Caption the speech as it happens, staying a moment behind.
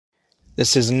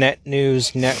This is Net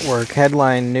News Network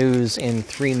headline news in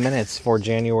 3 minutes for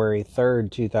January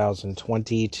 3rd,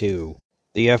 2022.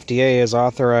 The FDA has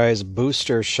authorized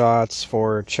booster shots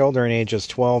for children ages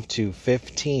 12 to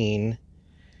 15.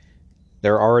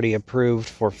 They're already approved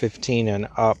for 15 and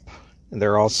up.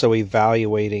 They're also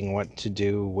evaluating what to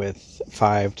do with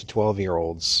 5 to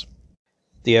 12-year-olds.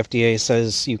 The FDA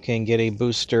says you can get a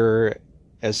booster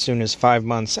as soon as 5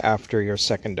 months after your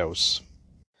second dose.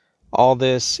 All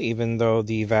this, even though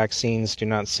the vaccines do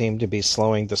not seem to be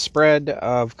slowing the spread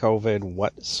of COVID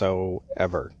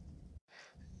whatsoever.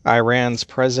 Iran's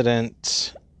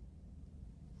President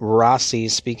Raisi,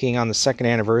 speaking on the second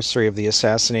anniversary of the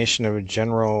assassination of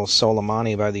General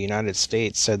Soleimani by the United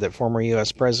States, said that former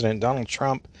U.S. President Donald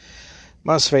Trump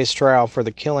must face trial for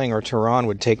the killing or Tehran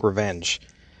would take revenge.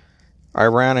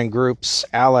 Iran and groups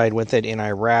allied with it in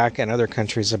Iraq and other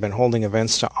countries have been holding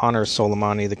events to honor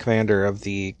Soleimani, the commander of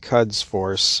the Quds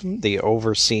Force, the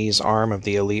overseas arm of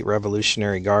the elite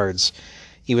Revolutionary Guards.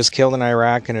 He was killed in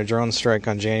Iraq in a drone strike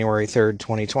on January 3,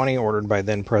 2020, ordered by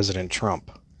then-President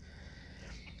Trump.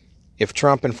 If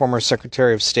Trump and former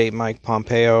Secretary of State Mike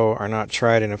Pompeo are not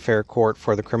tried in a fair court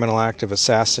for the criminal act of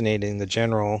assassinating the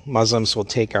general, Muslims will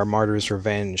take our martyrs'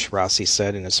 revenge, Raisi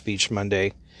said in a speech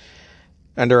Monday.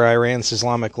 Under Iran's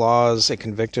Islamic laws, a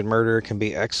convicted murderer can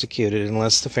be executed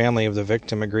unless the family of the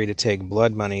victim agree to take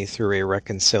blood money through a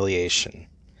reconciliation.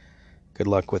 Good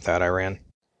luck with that, Iran.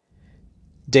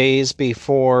 Days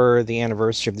before the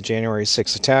anniversary of the January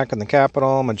 6th attack on the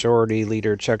Capitol, Majority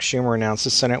Leader Chuck Schumer announced the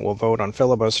Senate will vote on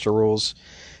filibuster rules,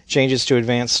 changes to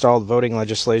advance stalled voting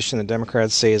legislation that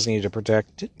Democrats say is needed to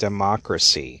protect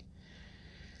democracy.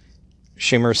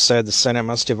 Schumer said the Senate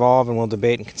must evolve and will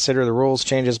debate and consider the rules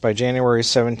changes by January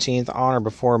 17th on or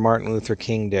before Martin Luther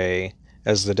King Day,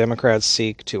 as the Democrats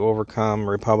seek to overcome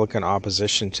Republican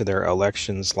opposition to their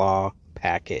elections law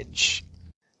package.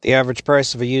 The average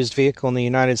price of a used vehicle in the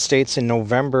United States in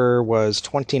November was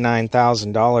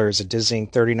 $29,000, a dizzying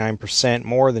 39%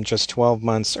 more than just 12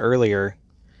 months earlier.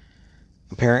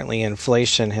 Apparently,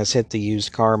 inflation has hit the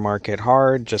used car market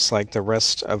hard, just like the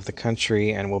rest of the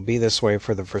country, and will be this way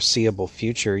for the foreseeable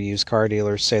future. Used car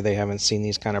dealers say they haven't seen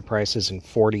these kind of prices in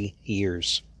 40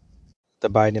 years. The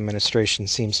Biden administration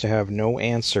seems to have no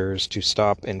answers to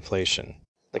stop inflation.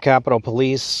 The Capitol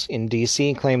Police in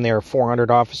D.C. claim they are 400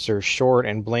 officers short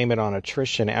and blame it on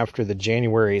attrition after the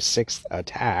January 6th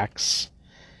attacks.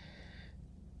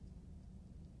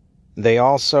 They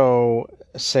also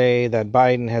say that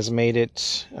Biden has made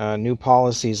it new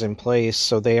policies in place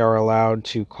so they are allowed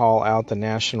to call out the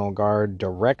National Guard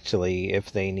directly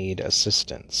if they need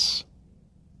assistance.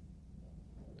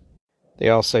 They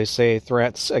also say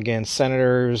threats against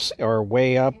senators are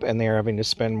way up and they are having to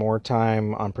spend more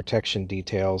time on protection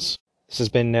details. This has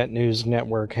been Net News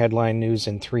Network headline news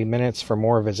in 3 minutes. For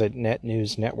more, visit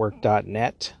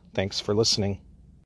netnewsnetwork.net. Thanks for listening.